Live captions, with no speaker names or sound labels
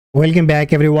Welcome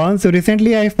back everyone. So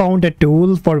recently I found a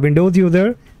tool for Windows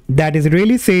user that is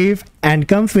really safe and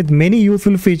comes with many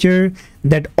useful features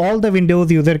that all the Windows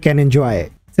user can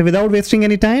enjoy. So without wasting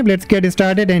any time, let's get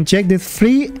started and check this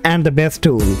free and the best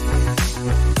tool.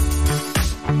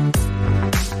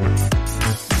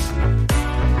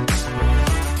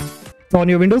 So on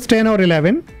your Windows 10 or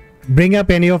 11, bring up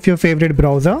any of your favorite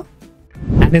browser,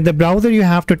 and in the browser you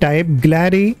have to type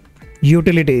Glary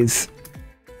Utilities.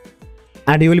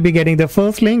 And you will be getting the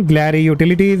first link, Glary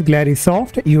Utilities, Glary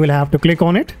Soft. You will have to click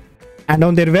on it. And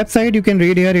on their website, you can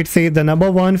read here, it says the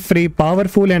 #1 free,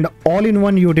 powerful and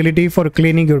all-in-one utility for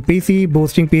cleaning your PC,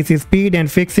 boosting PC speed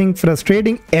and fixing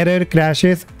frustrating error,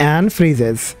 crashes and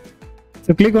freezes.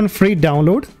 So click on free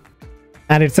download.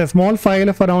 And it's a small file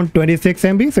of around 26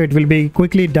 MB, so it will be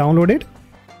quickly downloaded.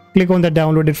 Click on the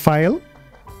downloaded file.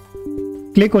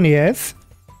 Click on yes.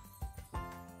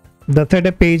 The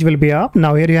setup page will be up.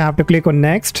 Now here you have to click on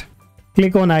next.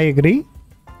 Click on I agree.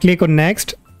 Click on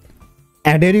next.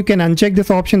 And here you can uncheck this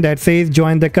option that says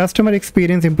join the customer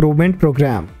experience improvement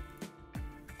program.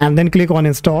 And then click on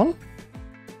install.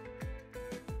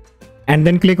 And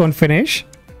then click on finish.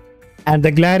 And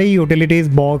the Glary Utilities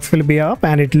box will be up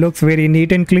and it looks very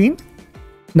neat and clean.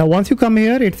 Now once you come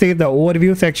here, it says the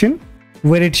overview section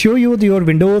where it shows you your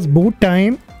Windows boot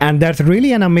time, and that's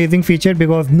really an amazing feature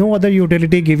because no other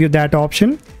utility give you that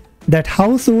option, that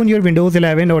how soon your Windows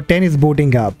 11 or 10 is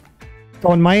booting up. So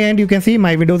on my end, you can see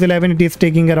my Windows 11, it is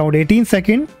taking around 18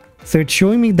 seconds. So it's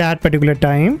showing me that particular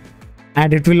time.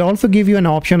 And it will also give you an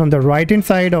option on the right hand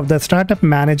side of the Startup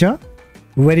Manager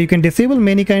where you can disable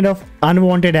many kind of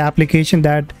unwanted application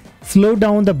that slow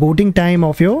down the booting time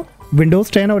of your Windows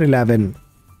 10 or 11.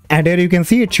 And here you can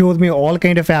see it shows me all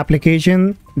kind of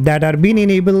applications that are being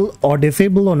enabled or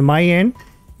disabled on my end.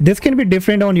 This can be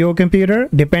different on your computer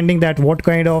depending that what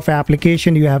kind of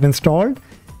application you have installed.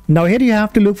 Now here you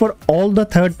have to look for all the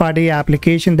third-party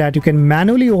application that you can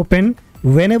manually open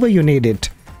whenever you need it.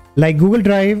 Like Google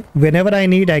Drive, whenever I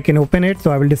need, I can open it,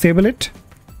 so I will disable it.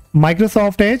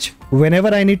 Microsoft Edge, whenever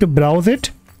I need to browse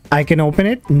it, I can open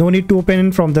it. No need to open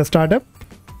it from the startup.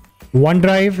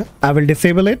 OneDrive, I will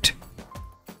disable it.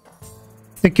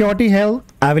 Security Health,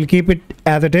 I will keep it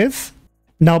as it is.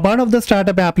 Now part of the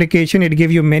startup application, it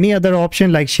gives you many other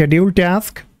options like schedule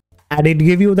task, and it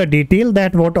gives you the detail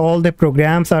that what all the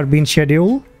programs are being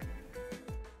scheduled.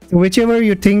 So whichever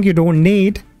you think you don't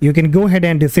need, you can go ahead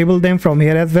and disable them from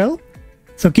here as well.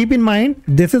 So keep in mind,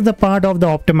 this is the part of the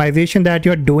optimization that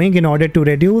you're doing in order to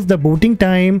reduce the booting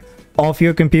time of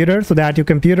your computer so that your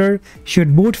computer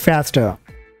should boot faster.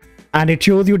 And it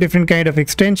shows you different kind of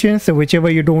extensions, so whichever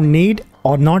you don't need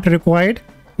or not required,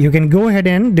 you can go ahead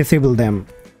and disable them.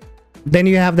 Then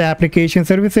you have the application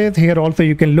services. Here also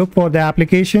you can look for the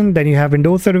application. Then you have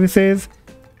Windows services,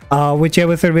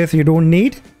 whichever service you don't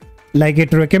need. Like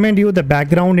it recommend you the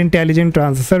background intelligent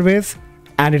transfer service,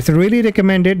 and it's really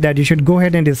recommended that you should go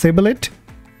ahead and disable it.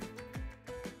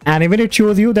 And even it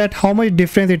shows you that how much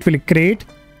difference it will create.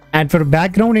 And for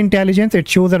background intelligence, it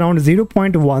shows around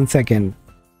 0.1 second.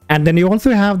 And then you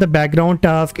also have the background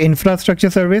task infrastructure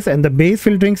service and the base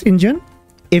filtering engine.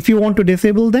 If you want to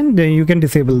disable them, then you can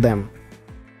disable them.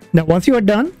 Now once you are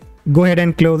done, go ahead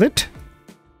and close it.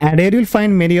 And here you'll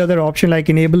find many other options like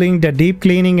enabling the deep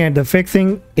cleaning and the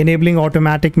fixing, enabling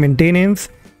automatic maintenance.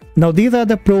 Now these are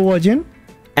the pro version,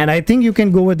 and I think you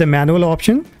can go with the manual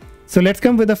option. So let's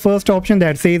come with the first option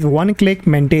that says one-click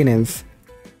maintenance.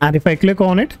 And if I click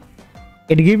on it,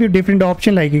 it gives you different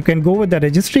options, like you can go with the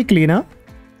registry cleaner.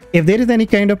 If there is any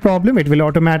kind of problem, it will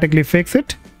automatically fix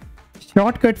it.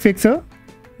 Shortcut fixer,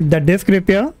 the disk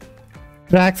repair,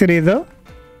 tracks eraser,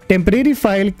 temporary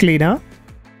file cleaner,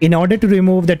 in order to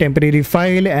remove the temporary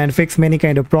file and fix many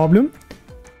kind of problem.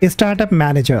 Startup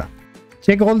Manager.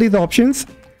 Check all these options,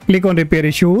 click on repair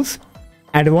issues,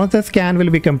 and once the scan will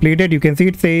be completed, you can see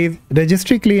it says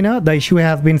registry cleaner, the issue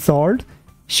has been solved.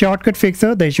 Shortcut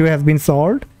fixer, the issue has been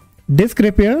solved. Disk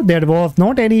repair, there was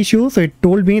not any issue, so it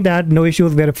told me that no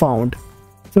issues were found.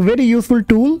 So very useful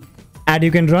tool, and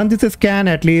you can run this scan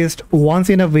at least once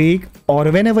in a week or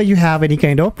whenever you have any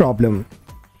kind of problem.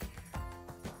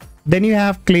 Then you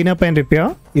have cleanup and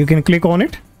repair. You can click on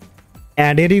it,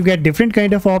 and here you get different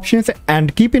kind of options,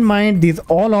 and keep in mind these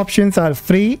all options are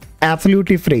free,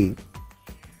 absolutely free.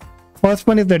 First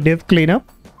one is the disk cleanup.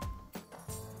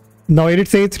 Now here it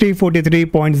says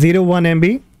 343.01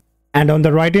 MB. And on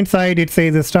the right hand side, it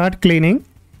says start cleaning.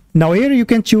 Now here you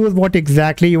can choose what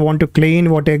exactly you want to clean,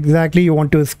 what exactly you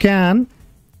want to scan.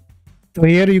 So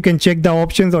here you can check the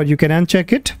options or you can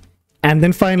uncheck it. And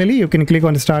then finally you can click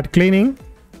on start cleaning,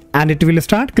 and it will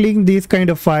start cleaning these kind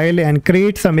of file and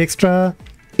create some extra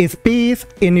space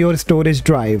in your storage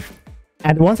drive.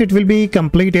 And once it will be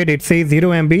completed, it says 0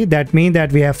 MB. That means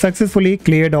that we have successfully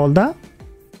cleared all the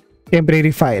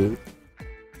temporary file.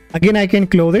 Again, I can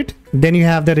close it. Then you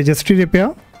have the registry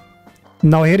repair.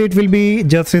 Now here it will be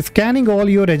just scanning all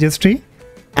your registry,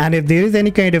 and if there is any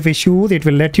kind of issues, it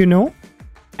will let you know,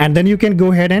 and then you can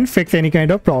go ahead and fix any kind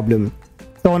of problem.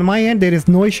 So on my end, there is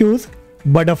no issues,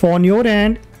 but on your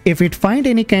end, if it find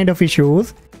any kind of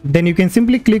issues, then you can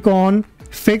simply click on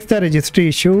fix the registry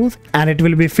issues, and it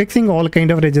will be fixing all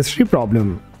kind of registry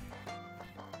problem.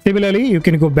 Similarly, you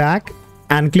can go back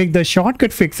and click the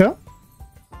shortcut fixer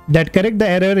that correct the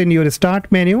error in your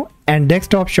start menu and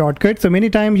desktop shortcut. So many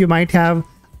times you might have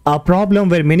a problem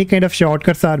where many kind of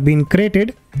shortcuts are being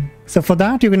created. So for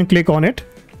that, you can click on it,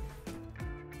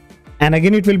 and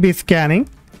again it will be scanning.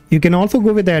 You can also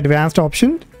go with the advanced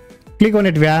option. Click on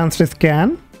advanced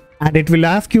scan, and it will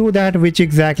ask you that which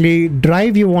exactly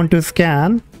drive you want to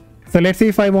scan. So let's say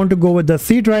if I want to go with the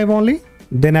C drive only,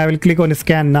 then I will click on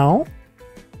scan now.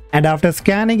 And after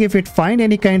scanning, if it find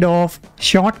any kind of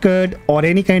shortcut or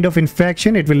any kind of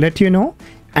infection, it will let you know,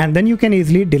 and then you can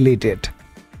easily delete it.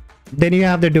 Then you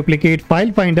have the duplicate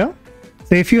file finder.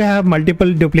 So if you have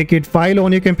multiple duplicate file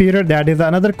on your computer, that is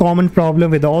another common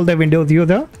problem with all the Windows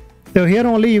user. So here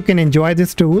only you can enjoy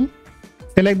this tool.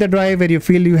 Select the drive where you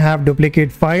feel you have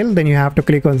duplicate file, then you have to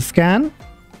click on scan.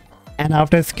 And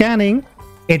after scanning,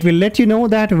 it will let you know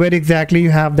that where exactly you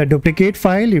have the duplicate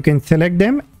file. You can select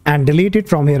them and delete it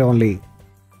from here only.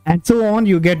 And so on.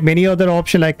 You get many other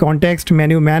options like context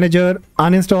menu manager,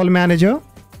 uninstall manager.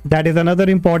 That is another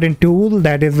important tool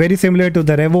that is very similar to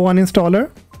the Revo uninstaller.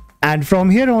 And from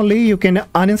here only you can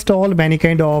uninstall many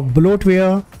kind of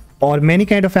bloatware or many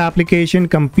kind of application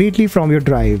completely from your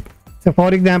drive. So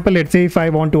for example, let's say if I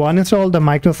want to uninstall the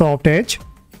Microsoft Edge,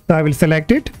 so I will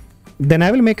select it, then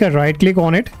I will make a right click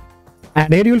on it,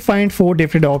 and here you will find 4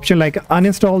 different options like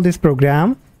uninstall this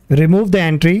program, remove the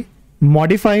entry,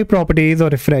 modify properties, or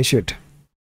refresh it.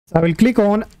 So I will click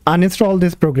on uninstall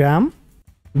this program.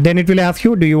 Then it will ask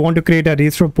you, do you want to create a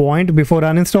restore point before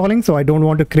uninstalling? So I don't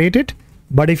want to create it,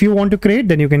 but if you want to create,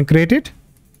 then you can create it.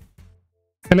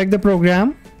 Select the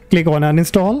program, click on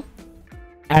uninstall,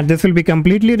 and this will be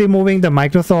completely removing the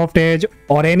Microsoft Edge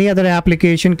or any other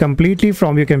application completely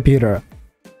from your computer.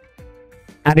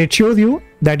 And it shows you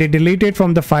that it deleted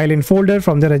from the file in folder,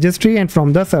 from the registry, and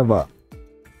from the server.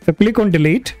 So click on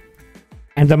delete,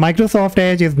 and the Microsoft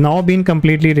Edge is now being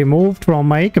completely removed from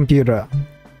my computer.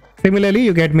 Similarly,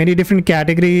 you get many different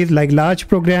categories like large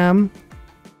program,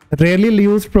 rarely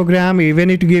used program. Even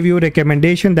it give you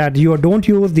recommendation that you don't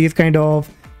use these kind of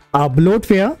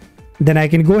bloatware, then I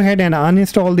can go ahead and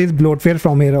uninstall this bloatware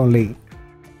from here only.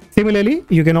 Similarly,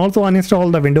 you can also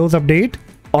uninstall the Windows Update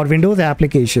or Windows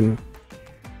application.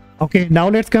 Okay, now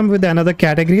let's come with another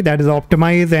category, that is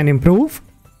Optimize and Improve.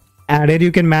 And here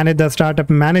you can manage the Startup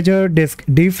Manager, Disk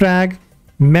Defrag,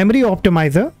 Memory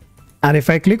Optimizer. And if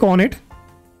I click on it,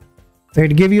 so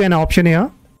it gives you an option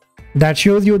here that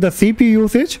shows you the CPU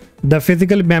usage, the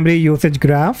physical memory usage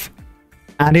graph.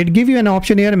 And it gives you an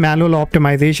option here, Manual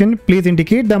Optimization. Please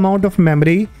indicate the amount of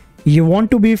memory you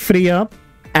want to be free up,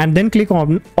 and then click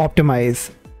on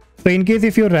Optimize. So in case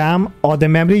if your RAM or the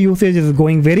memory usage is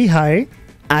going very high,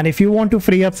 and if you want to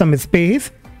free up some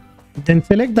space, then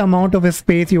select the amount of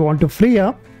space you want to free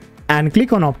up and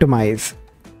click on Optimize.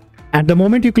 At the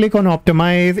moment you click on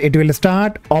Optimize, it will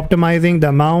start optimizing the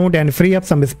amount and free up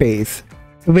some space.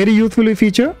 So very useful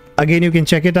feature. Again, you can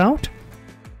check it out.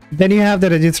 Then you have the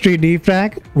registry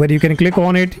defrag where you can click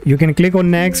on it. You can click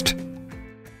on next,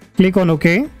 click on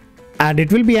OK, and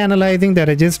it will be analyzing the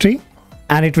registry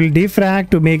and it will defrag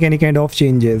to make any kind of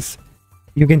changes.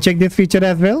 You can check this feature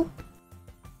as well.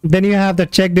 Then you have the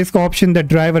check disk option, the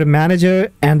driver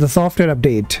manager, and the software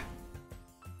update.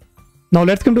 Now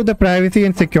let's come to the privacy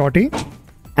and security,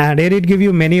 and here it gives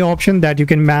you many options that you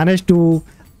can manage to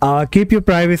keep your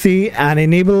privacy and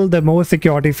enable the more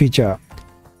security feature.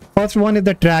 First one is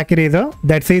the track eraser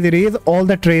that says erase all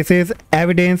the traces,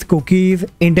 evidence, cookies,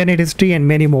 internet history, and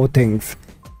many more things.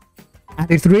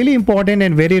 And it's really important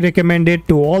and very recommended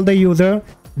to all the user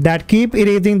that keep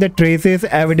erasing the traces,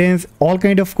 evidence, all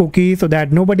kind of cookies so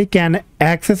that nobody can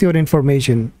access your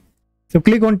information. So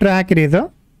click on track eraser,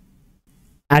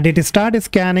 and it starts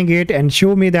scanning it and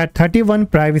show me that 31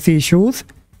 privacy issues.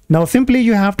 Now simply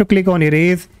you have to click on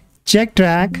erase, check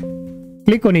track,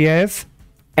 click on yes,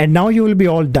 and now you will be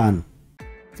all done.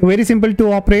 So very simple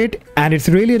to operate, and it's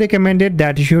really recommended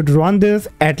that you should run this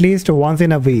at least once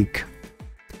in a week.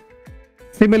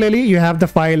 Similarly, you have the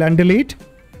file undelete,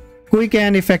 quick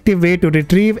and effective way to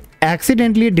retrieve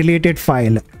accidentally deleted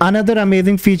file. Another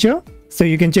amazing feature So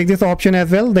you can check this option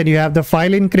as well. Then you have the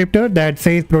file encryptor that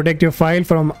says protect your file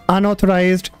from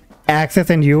unauthorized access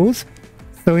and use.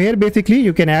 So here basically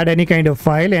you can add any kind of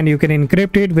file and you can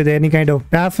encrypt it with any kind of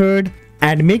password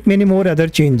and make many more other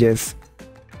changes.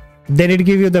 Then it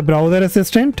gives you the browser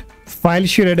assistant, file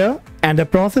shredder, and the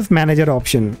process manager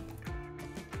option.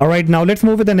 Alright, now let's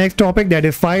move to the next topic, that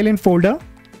is file and folder,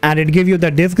 and it gives you the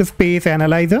disk space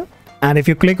analyzer. And if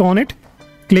you click on it,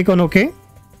 click on OK.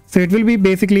 So it will be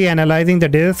basically analyzing the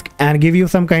disk and give you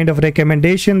some kind of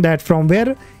recommendation that from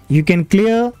where you can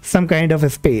clear some kind of a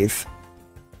space.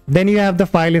 Then you have the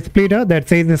file splitter that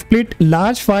says split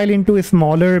large file into a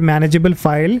smaller manageable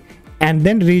file and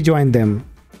then rejoin them.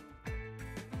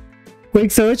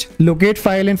 Quick search, locate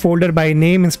file and folder by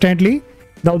name instantly.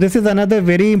 Now this is another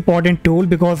very important tool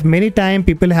because many times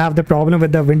people have the problem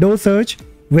with the Windows search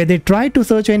where they try to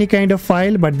search any kind of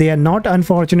file but they are not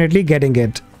unfortunately getting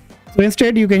it. So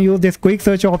instead you can use this quick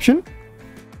search option.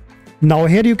 Now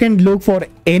here you can look for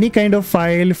any kind of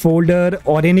file, folder,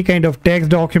 or any kind of text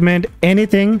document,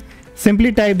 anything.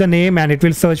 Simply type the name and it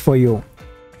will search for you.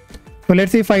 So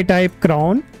let's say if I type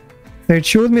crown, so it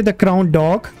shows me the crown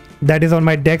doc that is on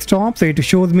my desktop. So it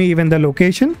shows me even the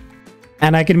location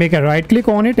and I can make a right click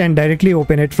on it and directly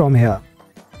open it from here.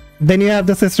 Then you have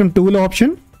the system tool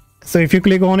option. So if you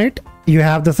click on it, you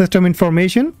have the system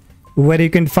information where you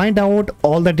can find out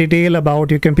all the detail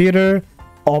about your computer,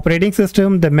 operating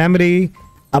system, the memory,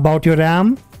 about your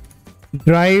RAM,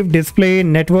 drive, display,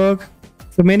 network,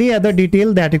 so many other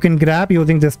details that you can grab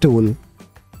using this tool.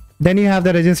 Then you have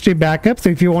the registry backup. So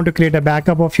if you want to create a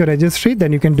backup of your registry,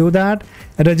 then you can do that.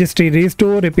 Registry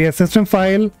restore, repair system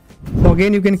file. So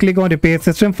again, you can click on repair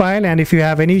system file, and if you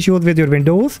have any issues with your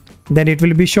Windows, then it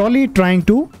will be surely trying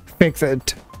to fix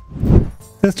it.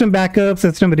 System backup,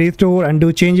 system restore,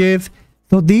 undo changes.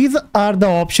 So these are the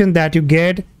options that you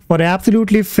get for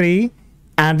absolutely free,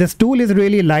 and this tool is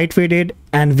really lightweighted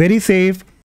and very safe.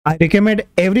 I recommend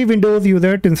every Windows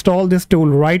user to install this tool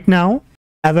right now,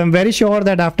 as I'm very sure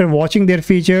that after watching their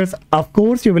features, of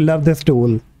course you will love this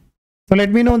tool. So let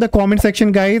me know in the comment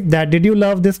section guys that did you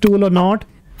love this tool or not.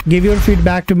 Give your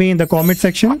feedback to me in the comment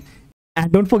section,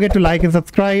 and don't forget to like and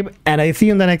subscribe, and I see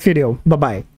you in the next video. Bye bye.